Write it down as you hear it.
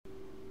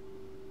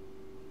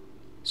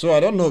So I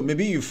don't know,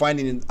 maybe you're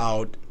finding it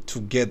out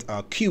to get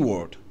a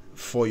keyword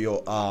for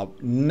your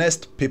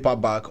next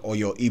paperback or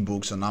your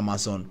ebooks on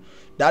Amazon.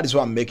 That is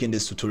why I'm making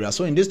this tutorial.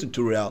 So in this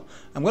tutorial,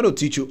 I'm going to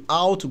teach you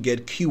how to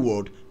get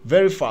keyword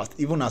very fast,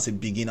 even as a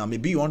beginner.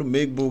 Maybe you want to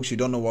make books, you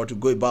don't know how to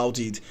go about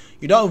it,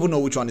 you don't even know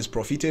which one is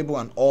profitable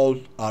and all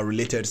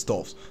related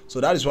stuff.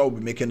 So that is why we'll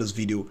be making this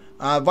video.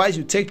 I advise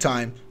you take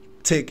time,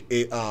 take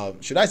a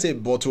should I say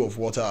bottle of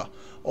water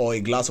or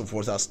a glass of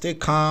water, stay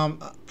calm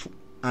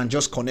and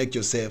just connect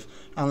yourself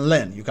and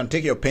learn. You can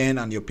take your pen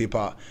and your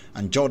paper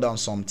and jot down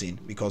something,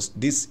 because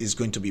this is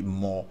going to be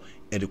more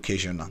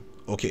educational.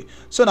 Okay,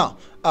 so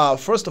now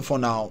first of all,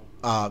 now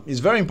it's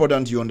very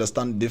important you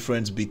understand the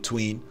difference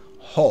between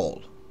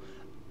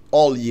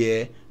all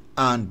year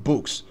and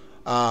books,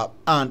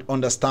 and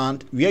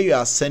understand where you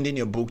are sending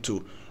your book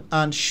to,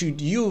 and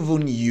should you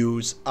even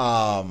use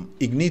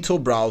Ignito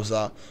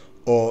browser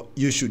or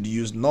you should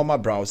use normal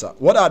browser.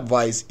 What I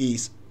advise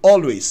is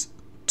always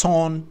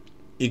turn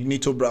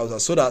Ignito browser,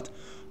 so that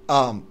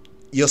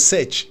your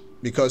search,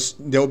 because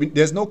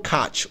there's no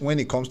catch when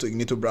it comes to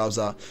Ignito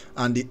browser,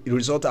 and the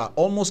results are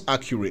almost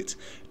accurate.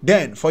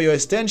 Then for your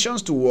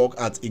extensions to work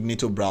at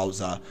Ignito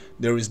browser,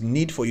 there is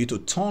need for you to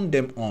turn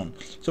them on.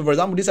 So for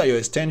example, these are your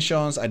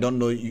extensions. I don't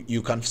know,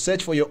 you can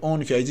search for your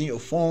own. If you're using your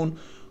phone,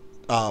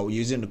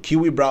 using the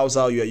Kiwi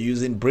browser, you are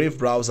using Brave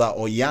browser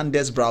or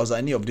Yandex browser,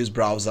 any of these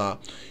browser,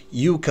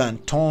 you can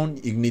turn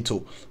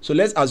Ignito. So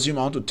let's assume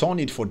I want to turn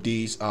it for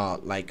this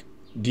like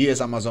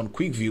DS Amazon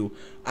Quick View.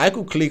 I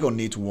could click on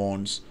it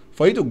once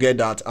for you to get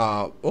that.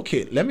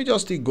 Okay, let me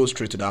just go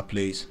straight to that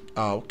place.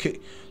 Okay,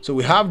 so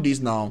we have this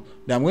now.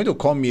 Then I'm going to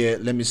come here.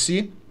 Let me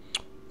see.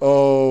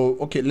 Oh,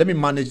 okay, let me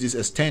manage these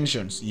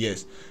extensions.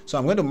 Yes, so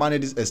I'm going to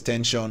manage this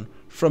extension.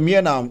 From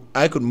here now,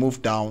 I could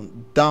move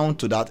down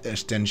to that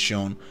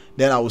extension.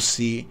 Then I will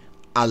see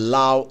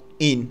allow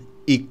in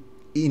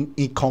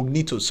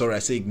incognito. Sorry, I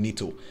say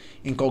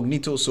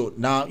incognito. So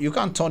now you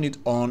can turn it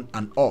on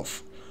and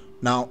off.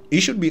 Now it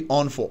should be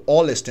on for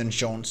all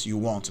extensions you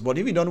want, but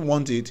if you don't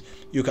want it,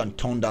 you can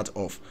turn that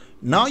off.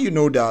 Now you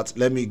know that.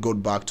 Let me go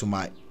back to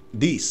my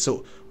this.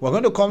 So we're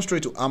going to come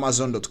straight to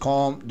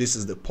amazon.com. This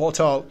is the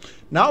portal.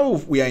 Now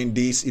if we are in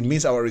this, it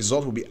means our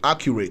result will be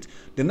accurate.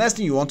 The next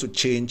thing you want to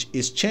change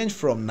is change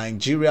from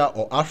Nigeria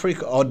or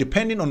Africa, or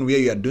depending on where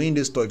you are doing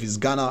this store. If it's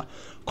Ghana,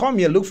 come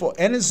here, look for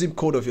any zip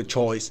code of your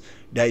choice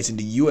that is in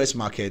the US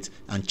market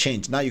and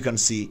change. Now you can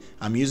see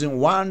I'm using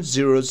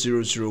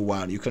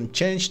 10001. You can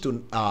change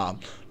to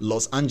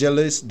Los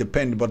Angeles,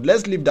 depending, but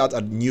let's leave that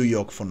at New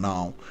York for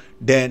now.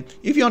 Then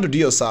if you want to do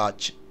your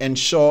search,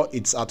 ensure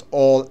it's at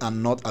all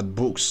and not at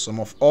books. Some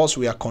of us,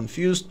 we are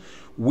confused.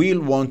 We'll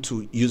want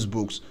to use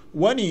books.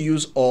 When you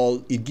use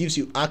all, it gives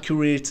you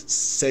accurate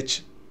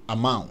search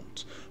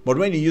amount, but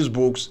when you use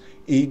books,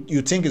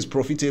 you think it's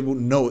profitable.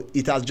 No,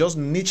 it has just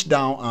niched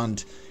down,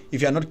 and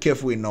if you're not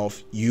careful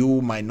enough,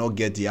 you might not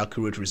get the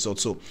accurate result.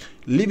 So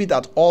leave it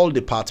at all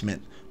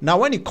department. Now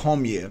when you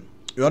come here,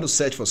 you want to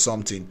search for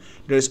something,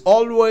 there is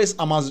always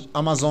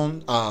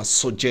Amazon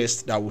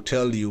suggest that will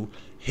tell you,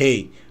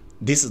 hey,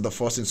 this is the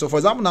first thing. So for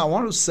example, now I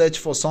want to search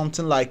for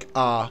something like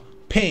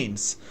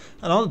pains,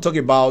 and I want to talk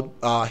about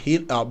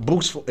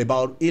books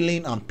about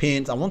healing and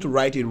pains. I want to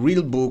write a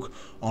real book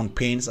on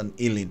pains and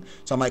healing.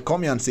 So I might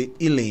come here and say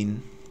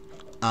healing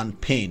and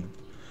pain.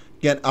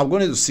 Again, I'm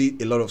going to see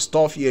a lot of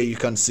stuff here, you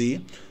can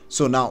see.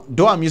 So now,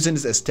 though I'm using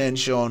this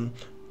extension,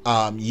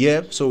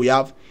 so we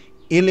have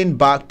healing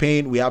back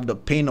pain, we have the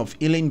pain of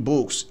healing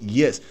books.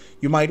 Yes,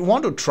 you might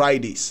want to try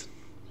this,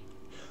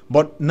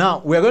 but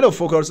now we're going to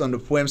focus on the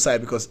poem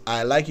side, because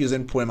I like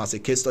using poem as a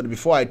case study.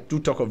 Before I do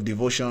talk of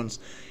devotions,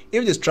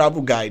 if it's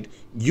travel guide,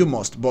 you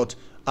must, but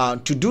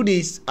to do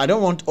this, I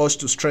don't want us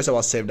to stress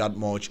ourselves that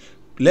much.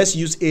 Let's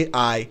use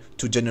AI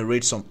to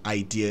generate some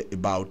idea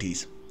about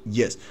this.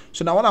 Yes,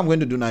 so now what I'm going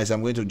to do now is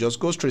I'm going to just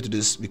go straight to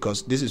this,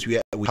 because this is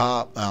where we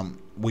are. I'm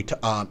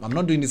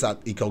not doing this at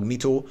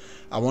incognito.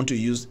 I want to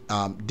use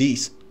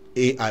this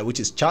AI, which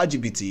is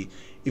ChatGbt.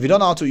 If you don't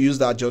know how to use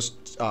that,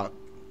 just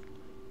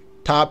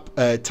type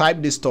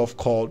this stuff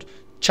called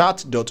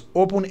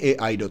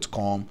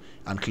chat.openai.com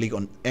and click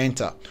on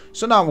enter.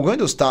 So now we're going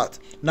to start.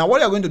 Now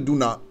what you're going to do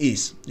now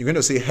is you're going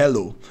to say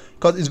hello,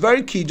 because it's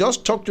very key.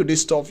 Just talk to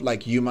this stuff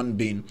like human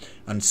being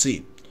and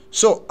see.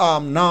 So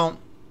now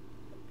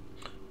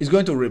it's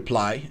going to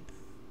reply.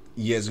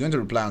 Yes, it's going to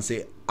reply and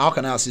say, how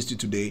can I assist you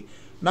today?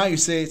 Now you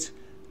say it,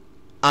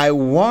 I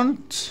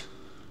want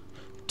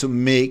to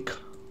make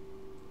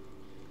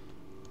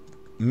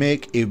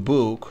a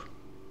book,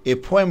 a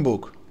poem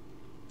book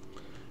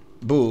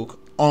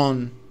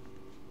on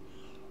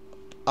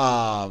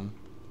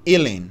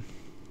healing.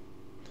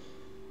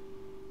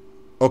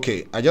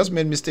 Okay, I just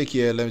made mistake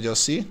here. Let me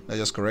just see. Let's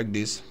just correct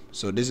this.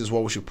 So this is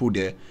what we should put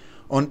there.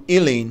 On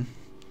healing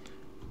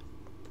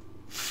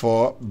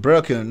for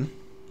broken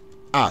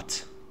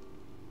heart.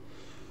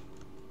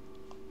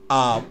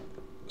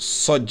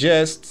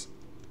 Suggest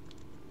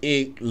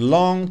a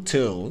long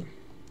tail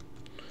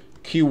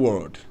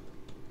keyword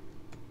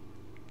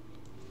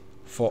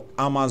for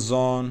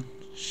Amazon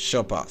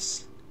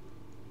shoppers.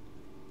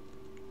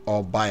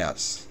 or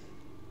bias.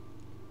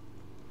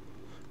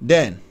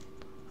 Then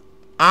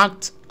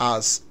act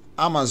as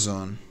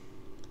Amazon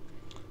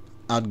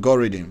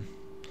algorithm.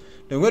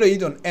 Then we're going to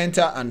hit on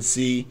enter and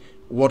see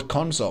what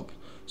comes up.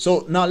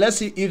 So now let's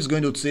see if it's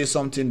going to say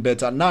something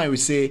better. Now we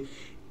say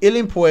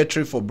healing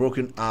poetry for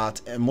broken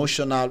heart,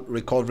 emotional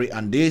recovery,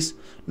 and this.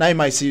 Now you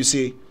might see you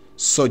say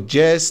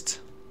suggest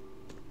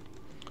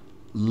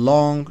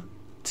long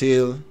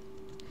tail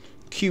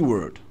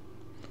keyword.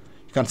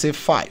 You can say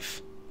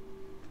 5,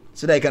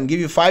 so that I can give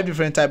you 5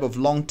 different type of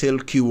long tail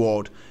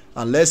keyword,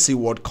 and let's see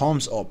what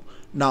comes up.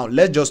 Now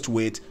let's just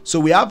wait. So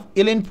we have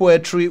healing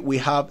poetry, we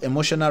have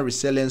emotional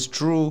resilience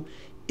through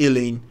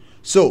healing.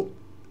 So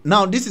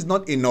now this is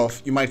not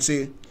enough. You might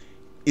say,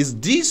 is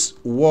this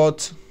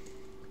what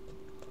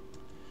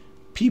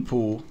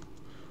people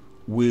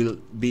will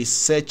be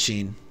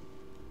searching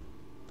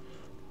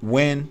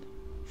when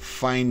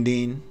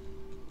finding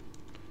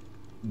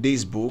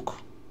this book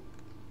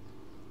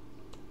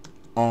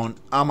on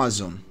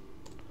Amazon?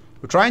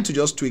 We're trying to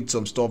just tweak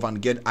some stuff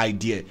and get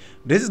idea.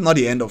 This is not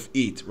the end of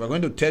it. We're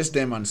going to test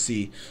them and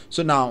see.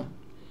 So now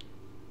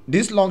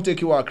this long tail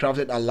keyword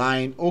crafted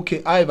align.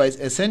 Okay, however, it's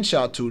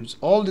essential to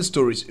all the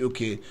stories.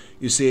 Okay,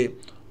 you say,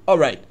 all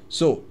right,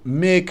 so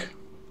make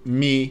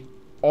me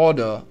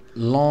order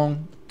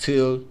long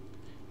tail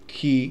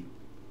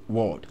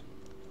keyword.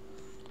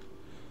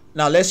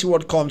 Now let's see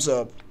what comes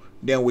up.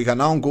 Then we can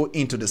now go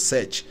into the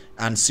search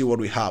and see what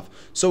we have.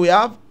 So we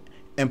have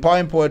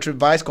empowering poetry,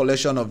 vice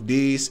collection of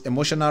these,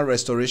 emotional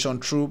restoration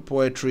through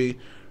poetry.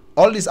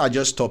 All these are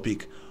just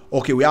topic.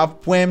 Okay, we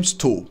have poems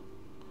too.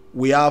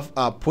 We have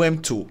a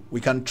poem too.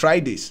 We can try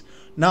this.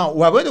 Now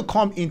we're going to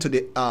come into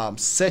the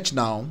search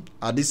now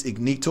at this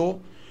ignito.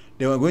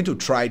 Then we're going to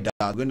try that.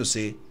 We're going to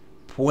say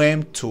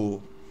poem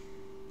to.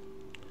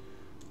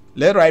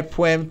 Let's write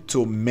poem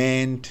to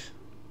mend.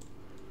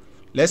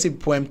 Let's say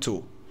poem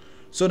to.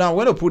 So now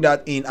we're going to put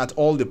that in at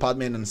all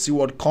department and see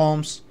what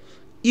comes.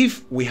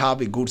 If we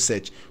have a good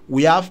search,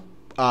 we have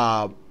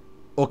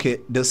okay,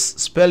 the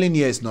spelling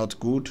here is not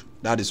good.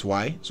 That is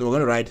why. So we're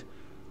going to write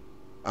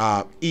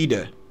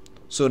either.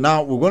 So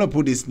now we're going to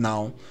put this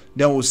now.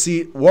 Then we'll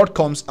see what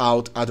comes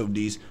out of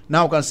this.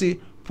 Now we can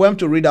see poem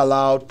to read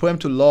aloud, poem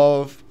to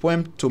love,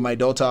 poem to my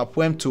daughter,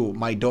 poem to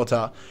my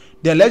daughter.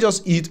 Then let's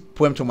just hit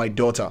poem to my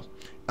daughter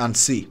and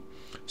see.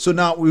 So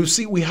now we'll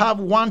see we have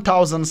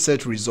 1,000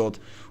 search result,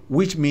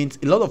 which means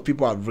a lot of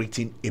people have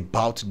written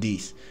about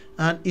this,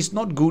 and it's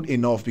not good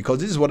enough because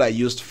this is what I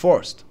used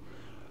first.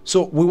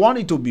 So we want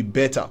it to be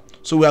better.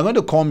 So we are going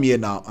to come here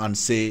now and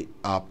say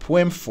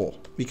poem 4,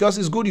 because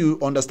it's good you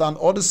understand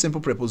all the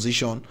simple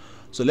preposition.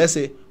 So let's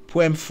say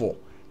poem 4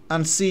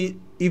 and see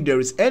if there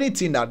is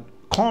anything that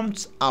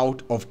comes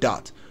out of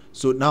that.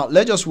 So now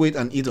let's just wait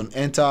and hit on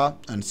enter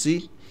and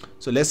see.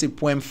 So let's say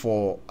poem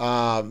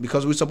 4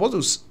 because we're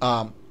supposed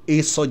to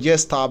a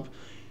suggest tab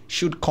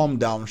should come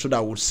down so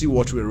that we'll see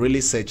what we're really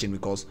searching,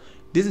 because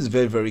this is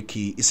very, very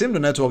key. It seems the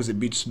network is a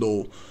bit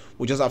slow.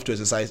 We just have to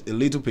exercise a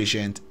little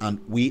patience and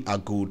we are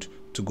good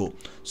to go.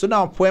 So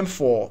now poem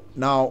 4,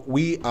 now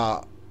we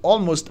are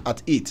almost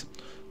at it.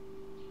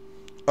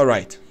 All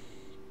right.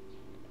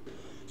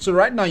 So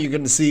right now you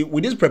can see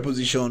with this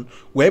preposition,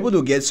 we're able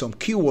to get some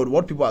keyword,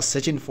 what people are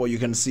searching for. You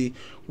can see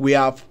we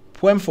have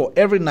poem for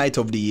every night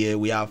of the year.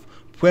 We have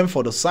poem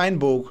for the sign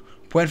book,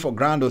 poem for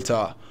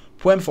granddaughter,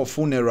 poem for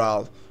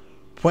funeral,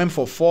 poem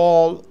for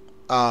fall,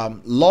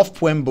 love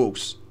poem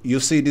books. You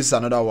see this is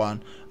another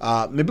one.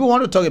 Maybe we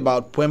want to talk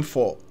about poem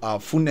for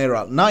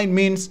funeral. Now it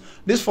means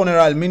this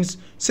funeral means,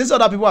 since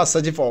other people are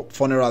searching for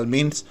funeral,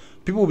 means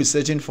people will be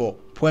searching for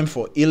poem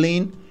for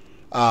healing,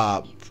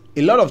 a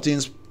lot of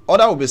things.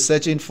 Other will be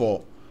searching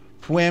for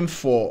poem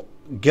for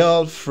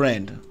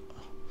girlfriend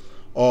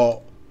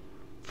or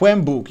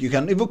poem book. You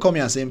can even come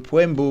here and say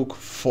poem book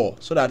for,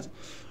 so that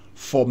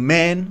for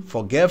men,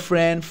 for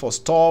girlfriend, for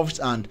stuffs,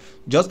 and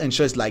just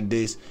ensure it's like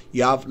this.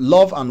 You have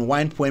love and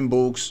wine poem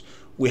books.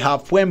 We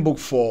have poem book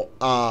for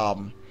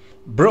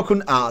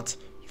broken heart.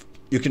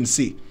 You can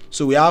see.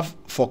 So we have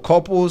for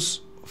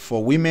couples,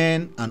 for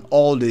women, and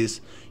all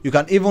this. You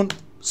can even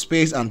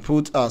space and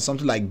put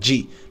something like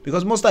G,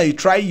 because most of you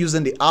try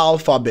using the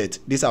alphabet.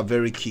 These are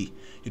very key.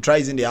 You try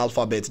using the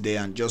alphabet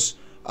there and just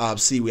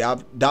see. We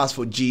have that's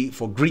for G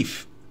for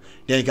grief.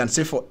 Then you can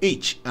say for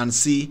H and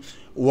see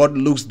what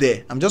looks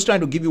there. I'm just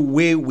trying to give you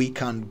where we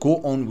can go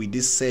on with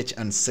this search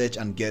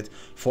and get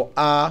for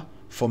R,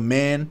 for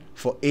men,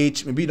 for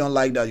H. Maybe you don't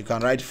like that, you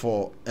can write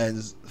for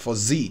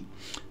Z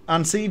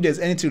and see if there's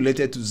anything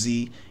related to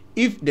Z.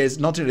 If there's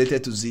nothing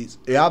related to Z,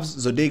 you have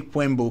zodiac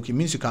poem book. It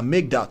means you can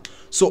make that.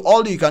 So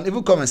all you can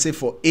even come and say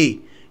for A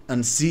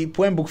and see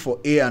poem book for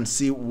A and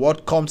see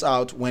what comes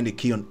out when they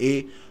key on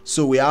A.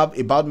 So we have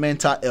about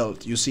mental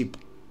health. You see,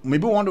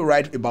 maybe we want to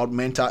write about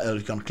mental health.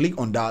 You can click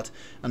on that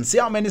and see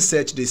how many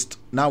search this.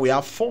 Now we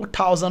have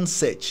 4,000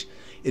 search.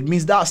 It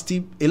means that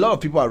still a lot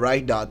of people are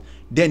right that.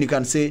 Then you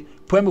can say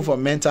poem book for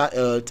mental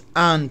health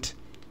and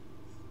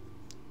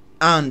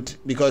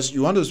because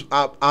you want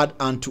to add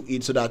and to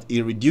it so that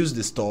it reduces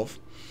the stuff.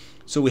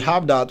 So we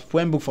have that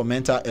poem book for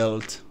mental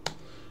health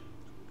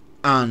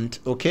and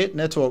okay,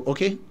 network.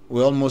 Okay,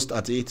 we're almost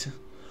at it.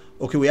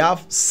 Okay, we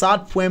have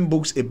sad poem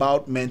books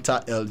about mental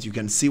health. You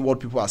can see what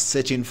people are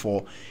searching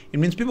for. It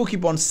means people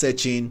keep on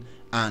searching,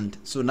 and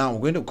so now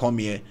we're going to come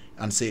here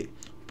and say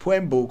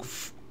poem book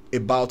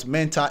about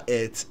mental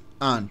health,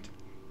 and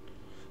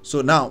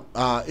so now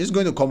it's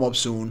going to come up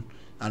soon,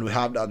 and we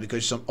have that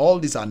because all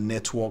these are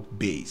network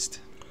based.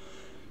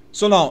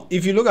 So now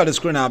if you look at the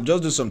screen, I've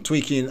just do some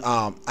tweaking.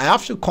 I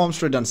have to come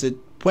straight and say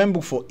poem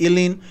book for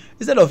healing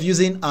instead of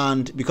using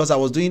and, because I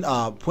was doing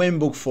a poem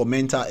book for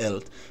mental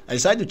health. I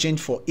decided to change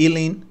for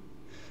healing,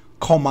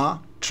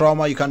 comma,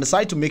 trauma. You can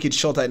decide to make it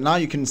shorter. Now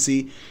you can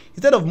see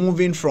instead of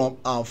moving from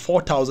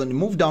 4,000, you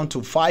move down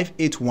to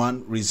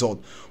 581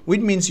 result, which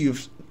means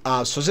you've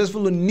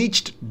successfully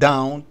niched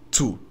down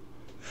to.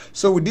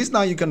 So with this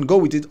now you can go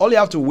with it. All you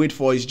have to wait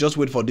for is just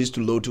wait for this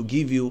to load to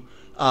give you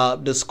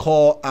the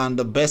score and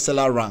the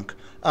bestseller rank.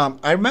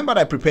 I remember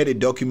I prepared a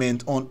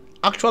document on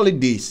actually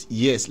this.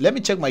 Yes, let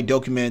me check my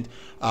document.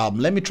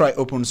 Let me try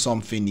open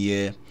something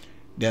here.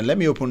 Then let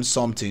me open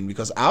something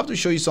because I have to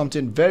show you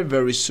something very,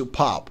 very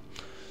superb.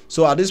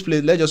 So at this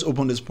place, let's just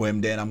open this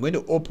poem. Then I'm going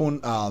to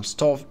open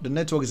stuff. The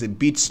network is a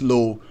bit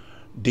slow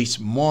this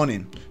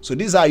morning, so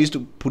this is how I used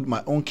to put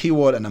my own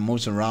keyword and I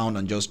move around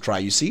and just try.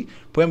 You see,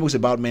 poem books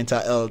about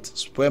mental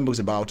health, poem books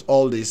about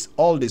all this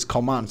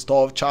command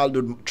stuff,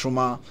 childhood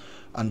trauma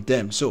and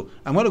them. So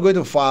I'm going to go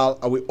to file.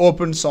 I will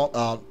open some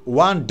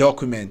one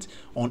document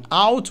on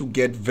how to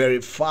get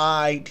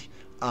verified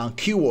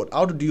keyword,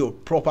 how to do your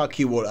proper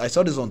keyword. I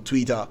saw this on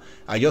Twitter.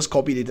 I just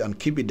copied it and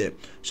keep it there.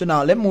 So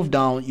now let me move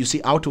down. You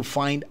see how to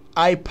find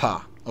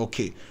hyper.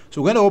 Okay,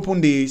 so we're going to open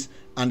this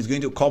and it's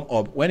going to come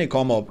up. When it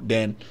come up,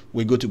 then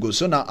we're good to go.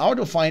 So now how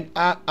to find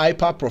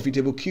hyper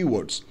profitable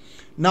keywords.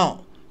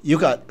 Now you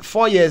got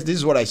 4 years. This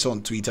is what I saw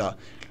on Twitter.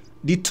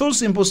 The 2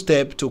 simple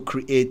steps to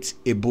create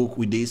a book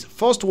with this.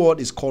 First word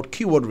is called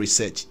keyword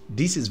research.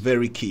 This is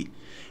very key.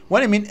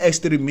 When I mean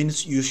X3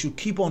 means you should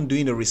keep on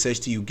doing the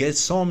research till you get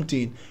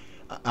something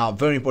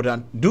very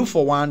important. Do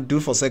for one, do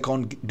for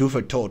second, do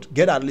for third.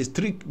 Get at least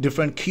 3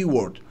 different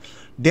keywords.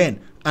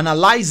 Then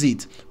analyze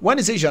it. When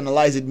it says you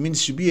analyze it, means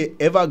it should be an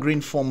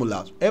evergreen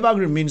formula.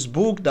 Evergreen means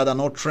book that are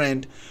not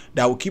trend,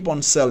 that will keep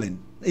on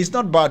selling. It's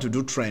not bad to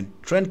do trend.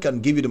 Trend can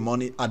give you the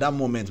money at that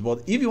moment, but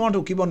if you want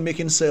to keep on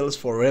making sales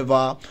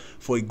forever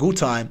for a good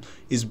time,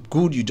 it's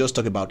good you just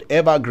talk about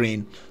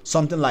evergreen.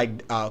 Something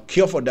like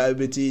cure for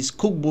diabetes,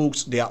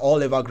 cookbooks, they are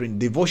all evergreen.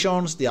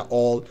 Devotions, they are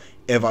all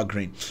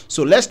evergreen.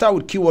 So let's start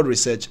with keyword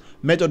research.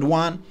 Method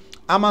 1,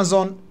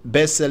 Amazon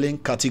best-selling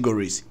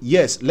categories.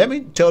 Yes, let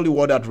me tell you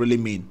what that really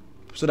means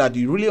so that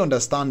you really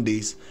understand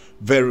this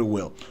very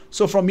well.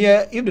 So from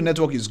here, if the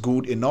network is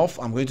good enough,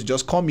 I'm going to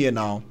just come here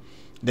now.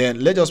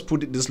 Then let's just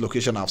put this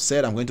location I've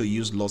said. I'm going to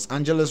use Los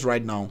Angeles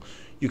right now.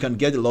 You can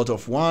get a lot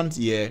of ones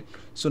here.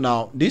 So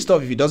now this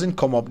stuff, if it doesn't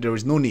come up, there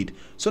is no need.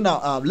 So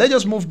now let's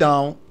just move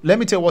down. Let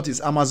me tell you what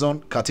is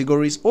Amazon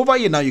categories. Over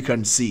here now you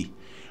can see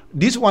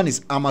this one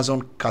is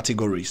Amazon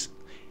categories.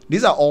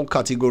 These are all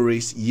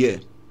categories here.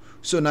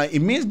 So now it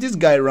means this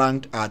guy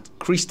ranked at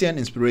Christian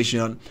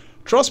inspiration.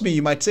 Trust me,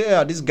 you might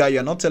say, this guy,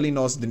 you're not telling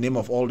us the name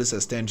of all these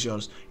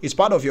extensions. It's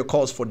part of your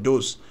course for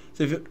those.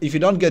 So if you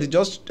don't get it,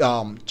 just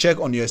check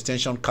on your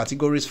extension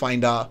categories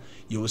finder.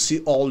 You will see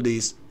all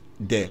this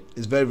there.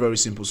 It's very, very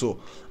simple. So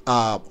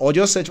or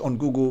just search on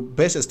Google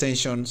best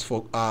extensions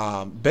for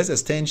best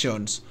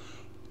extensions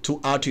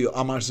to add to your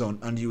Amazon,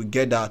 and you will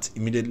get that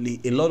immediately.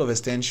 A lot of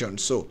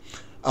extensions. So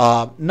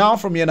now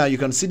from here now you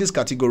can see this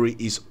category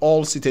is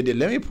all seated there.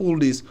 Let me pull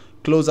this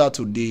closer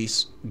to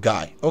this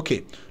guy. Okay,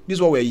 this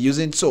is what we're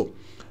using. So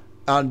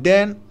and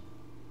then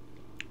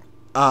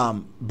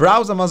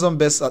browse Amazon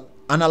best,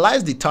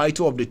 analyze the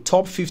title of the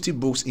top 50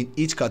 books in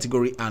each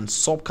category and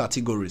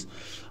subcategories.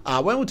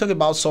 When we talk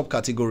about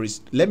subcategories,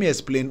 let me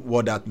explain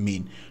what that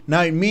means.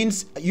 Now it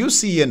means you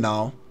see here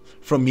now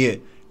from here,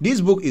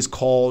 this book is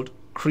called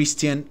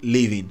Christian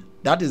Living.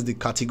 That is the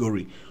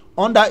category.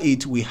 Under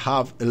it we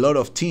have a lot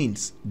of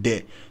things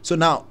there. So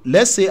now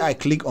let's say I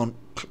click on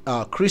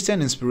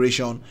Christian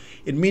inspiration.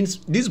 It means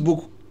this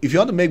book, if you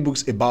want to make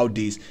books about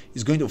this,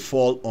 is going to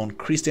fall on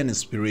Christian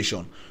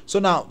inspiration. So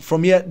now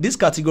from here, this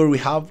category we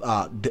have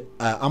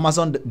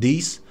Amazon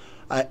this,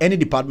 any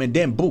department,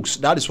 then books.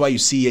 That is why you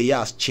see here it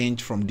has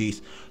changed from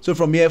this. So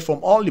from here, from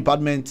all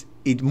departments,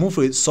 it moved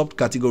to a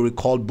subcategory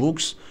called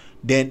books.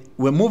 Then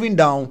we're moving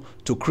down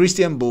to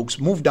Christian books,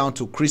 move down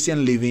to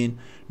Christian living.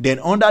 Then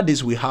under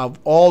this we have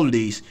all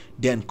this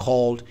then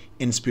called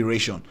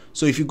inspiration.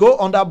 So if you go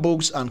under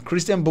books and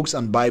Christian books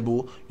and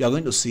Bible, you are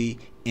going to see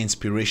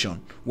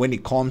inspiration when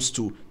it comes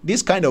to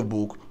this kind of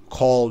book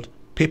called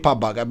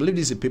paperback. I believe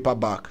this is a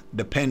paperback,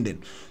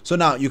 depending. So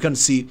now you can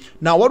see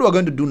now what we're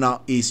going to do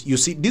now is, you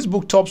see this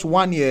book tops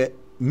 1 year,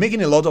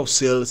 making a lot of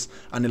sales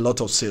and a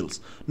lot of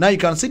sales. Now you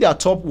can see their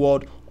top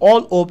word,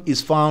 all hope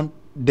is found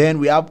Then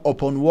we have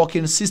upon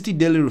working 60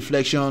 daily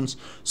reflections.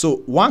 So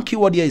one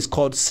keyword here is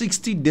called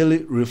 60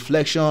 daily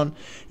reflection.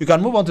 You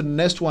can move on to the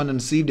next one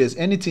and see if there's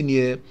anything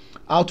here.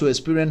 How to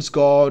experience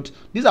God.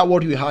 These are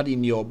what we had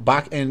in your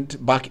back end,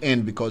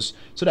 because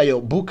so that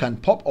your book can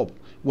pop up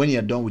when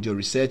you're done with your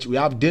research. We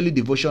have daily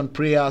devotion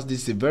prayers.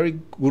 This is a very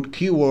good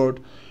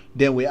keyword.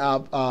 Then we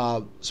have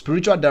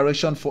spiritual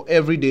direction for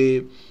every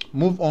day.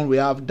 Move on. We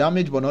have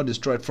damaged but not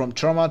destroyed, from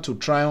trauma to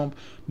triumph.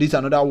 This is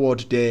another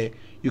word there.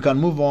 You can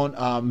move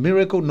on.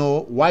 Miracle,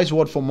 no. Wise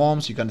word for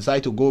moms. You can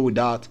decide to go with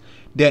that.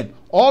 Then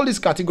all these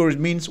categories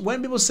means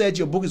when people search,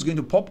 your book is going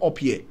to pop up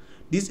here.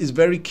 This is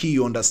very key.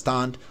 You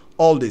understand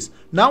all this.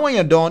 Now when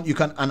you're done, you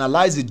can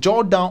analyze it,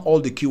 jot down all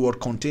the keyword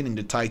contained in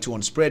the title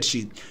on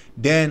spreadsheet.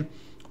 Then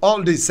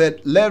all this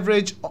said,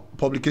 leverage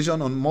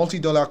publication on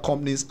multi-dollar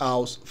companies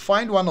house.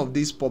 Find one of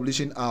these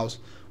publishing house.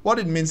 What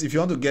it means, if you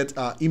want to get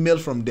email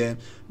from them,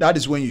 that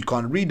is when you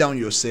can read down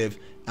yourself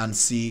and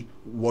see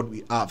what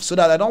we have, so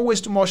that I don't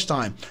waste too much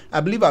time. I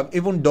believe I've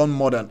even done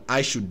more than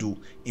I should do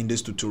in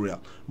this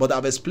tutorial, but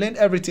I've explained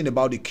everything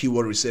about the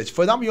keyword research.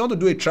 For example, you want to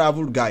do a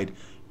travel guide.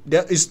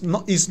 It's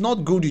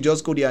not good you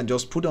just go there and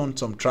just put on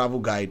some travel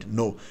guide.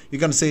 No, you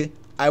can say,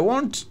 I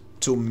want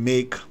to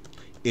make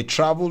a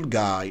travel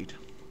guide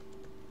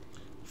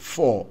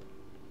for,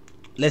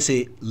 let's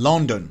say,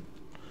 London.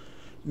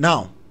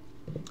 Now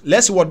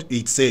let's see what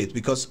it says,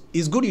 because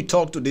it's good you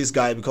talk to this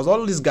guy, because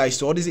all these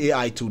guys, all these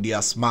AI too, they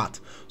are smart.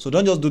 So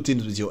don't just do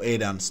things with your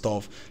head and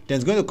stuff. Then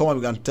it's going to come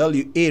up and tell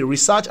you, A,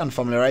 research and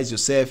familiarize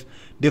yourself.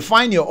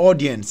 Define your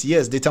audience.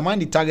 Yes, determine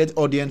the target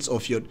audience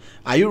of your.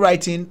 Are you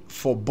writing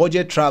for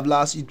budget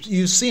travelers?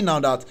 You see now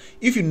that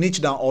if you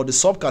niche down all the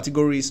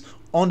subcategories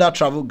under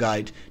travel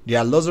guide, there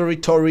are luxury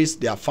tourists,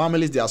 there are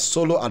families, there are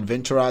solo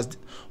adventurers,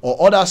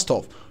 or other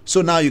stuff.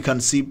 So now you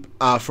can see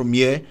from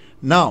here.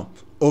 Now,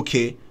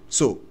 okay,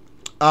 so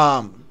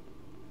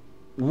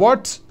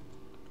what,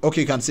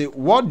 okay, you can say,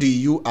 what do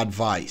you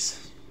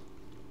advise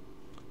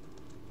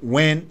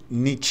when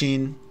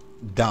niching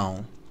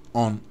down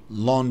on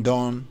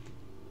London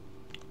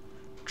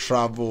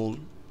travel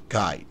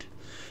guide?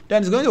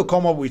 Then it's going to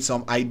come up with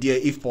some idea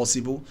if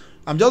possible.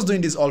 I'm just doing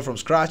this all from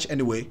scratch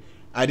anyway.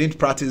 I didn't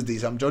practice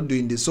this, I'm just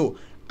doing this. So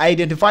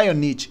identify your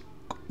niche.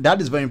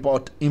 That is very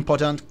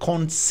important.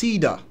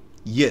 Consider.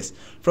 Yes,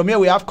 from here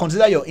we have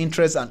consider your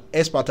interests and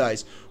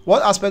expertise.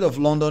 What aspect of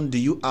London do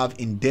you have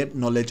in-depth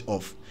knowledge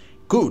of?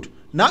 Good.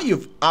 Now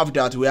you have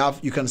that, we have,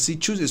 you can see,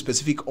 choose a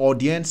specific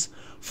audience,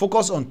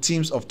 focus on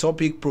themes of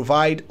topic,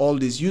 provide all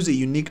this, use a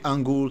unique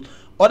angle,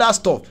 other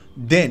stuff.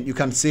 Then you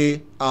can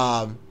say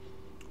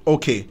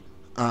okay,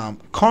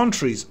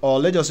 countries, or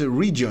let's just say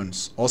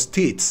regions or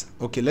states.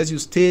 Okay, let's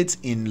use states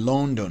in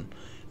London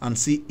and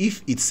see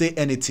if it say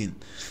anything,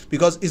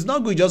 because it's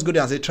not good just go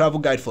there and say travel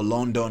guide for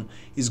London.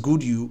 It's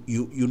good you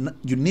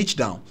niche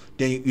down.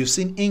 Then you've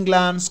seen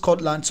England,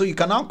 Scotland, so you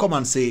can now come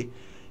and say,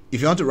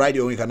 if you want to write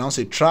your own, you can now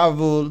say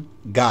travel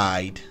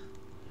guide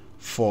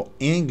for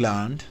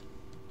England,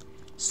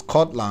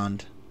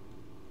 Scotland,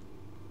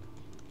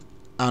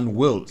 and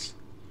Wales.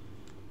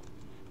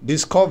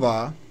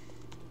 Discover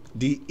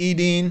the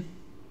hidden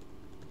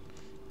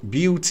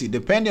beauty,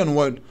 depending on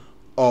what,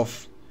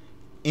 of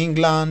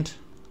England,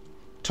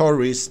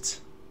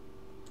 tourist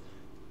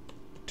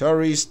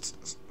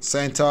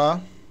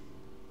center,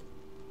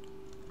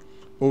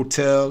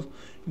 hotel,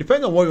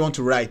 depending on what you want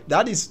to write.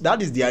 That is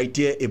the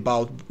idea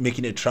about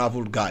making a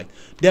travel guide.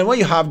 Then when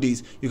you have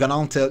this, you can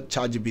now tell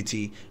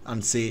ChatGPT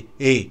and say,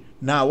 hey,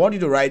 now I want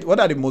you to write, what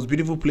are the most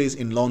beautiful places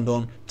in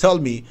London? Tell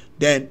me.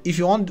 Then if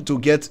you want to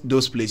get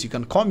those places, you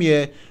can come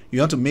here. You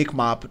want to make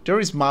map. There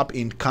is map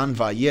in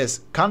Canva.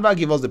 Yes, Canva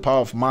gives us the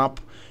power of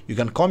map. You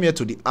can come here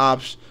to the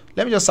apps.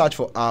 Let me just search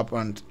for app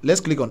and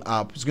let's click on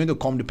app. It's going to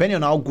come depending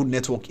on how good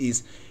network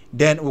is.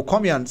 Then we'll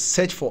come here and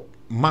search for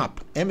map,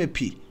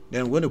 M-A-P.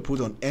 Then we're going to put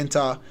on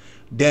enter.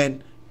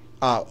 Then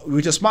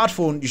with your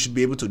smartphone, you should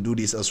be able to do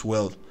this as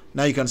well.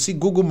 Now you can see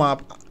Google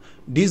Map.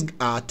 These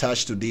are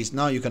attached to this.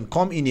 Now you can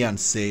come in here and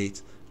say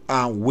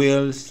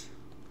Wales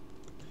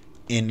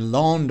in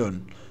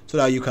London, so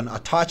that you can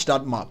attach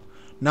that map.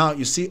 Now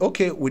you see,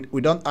 okay,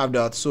 we don't have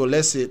that, so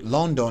let's say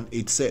London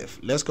itself.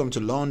 Let's come to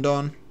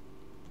London.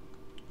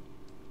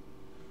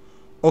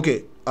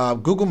 Okay,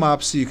 Google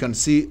Maps, so you can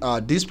see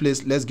this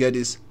place. Let's get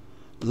this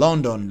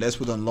London. Let's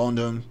put on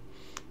London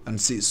and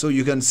see. So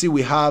you can see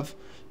we have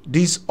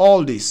this,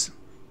 all this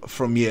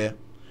from here.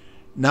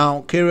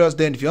 Now curious,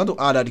 then if you want to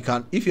add that, you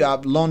can. If you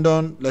have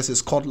London, let's say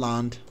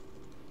Scotland,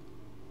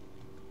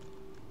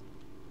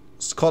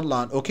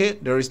 okay,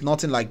 there is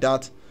nothing like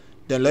that.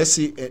 Then let's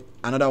see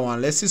another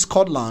one. Let's see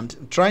Scotland.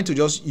 I'm trying to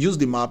just use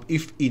the map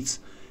if it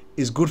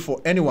is good for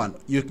anyone.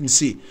 You can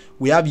see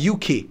we have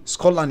UK,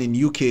 Scotland in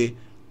UK.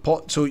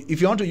 So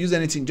if you want to use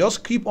anything,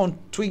 just keep on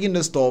tweaking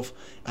the stuff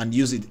and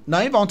use it. Now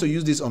if I want to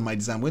use this on my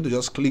design, I'm going to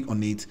just click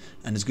on it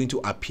and it's going to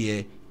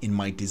appear in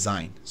my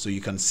design. So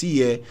you can see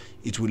here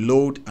it will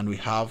load and we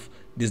have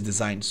this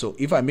design. So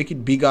if I make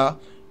it bigger,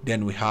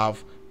 then we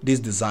have this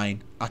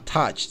design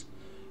attached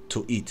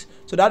to it.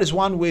 So that is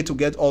one way to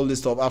get all this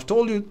stuff. I've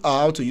told you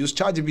how to use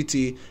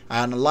ChatGPT.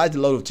 I analyzed a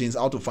lot of things,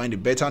 how to find a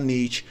better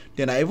niche.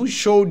 Then I even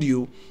showed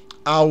you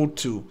how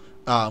to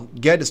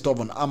get the stuff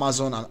on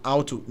Amazon and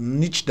how to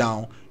niche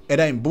down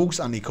either in books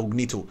and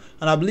incognito.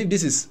 And I believe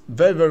this is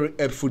very, very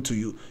helpful to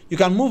you. You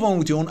can move on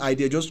with your own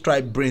idea. Just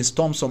try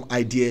brainstorm some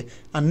idea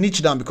and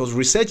niche down, because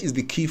research is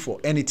the key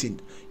for anything.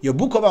 Your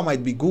book cover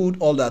might be good,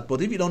 all that,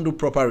 but if you don't do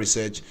proper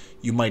research,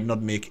 you might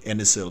not make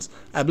any sales.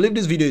 I believe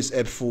this video is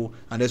helpful,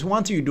 and there's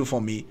one thing you do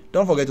for me.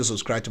 Don't forget to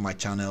subscribe to my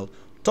channel.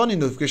 Turn the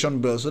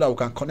notification bell so that we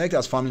can connect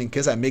as family in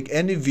case I make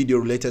any video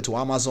related to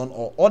Amazon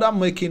or other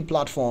making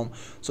platform,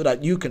 so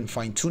that you can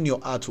fine tune your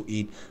art to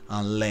it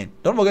and learn.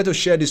 Don't forget to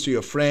share this to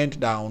your friend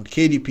down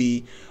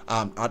KDP.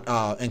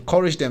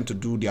 Encourage them to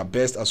do their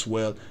best as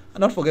well.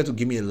 And don't forget to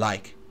give me a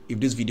like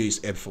if this video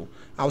is helpful.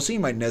 I'll see you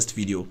in my next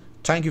video.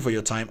 Thank you for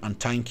your time and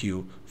thank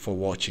you for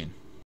watching.